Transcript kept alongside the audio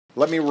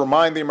Let me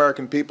remind the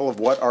American people of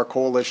what our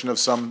coalition of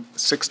some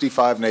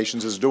 65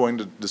 nations is doing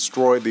to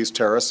destroy these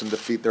terrorists and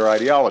defeat their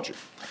ideology.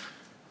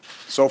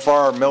 So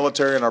far, our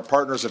military and our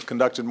partners have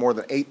conducted more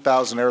than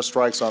 8,000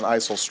 airstrikes on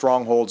ISIL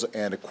strongholds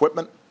and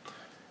equipment.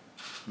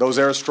 Those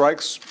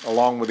airstrikes,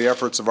 along with the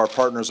efforts of our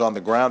partners on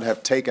the ground,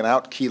 have taken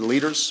out key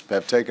leaders,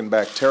 have taken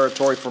back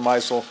territory from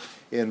ISIL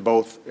in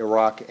both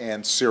Iraq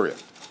and Syria.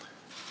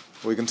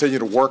 We continue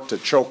to work to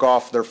choke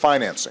off their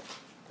financing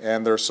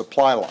and their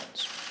supply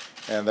lines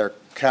and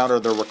counter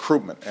their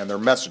recruitment and their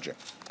messaging.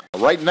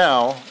 Right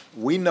now,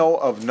 we know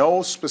of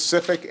no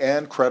specific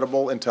and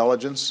credible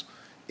intelligence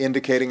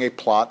indicating a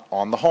plot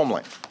on the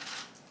homeland.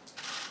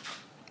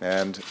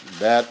 And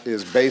that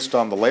is based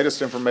on the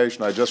latest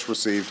information I just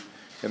received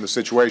in the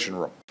Situation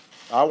Room.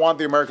 I want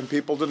the American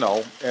people to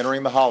know,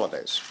 entering the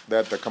holidays,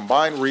 that the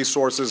combined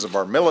resources of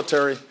our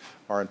military,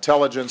 our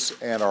intelligence,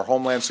 and our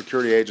Homeland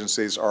Security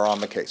agencies are on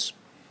the case.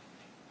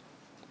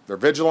 They're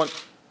vigilant,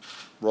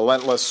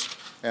 relentless,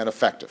 and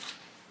effective.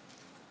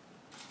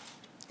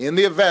 In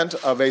the event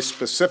of a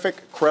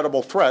specific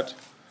credible threat,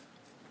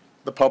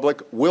 the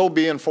public will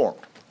be informed.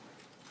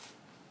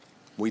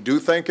 We do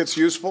think it's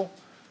useful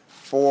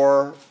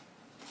for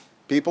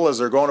people, as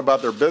they're going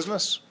about their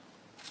business,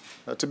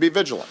 to be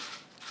vigilant.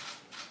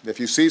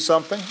 If you see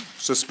something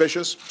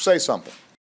suspicious, say something.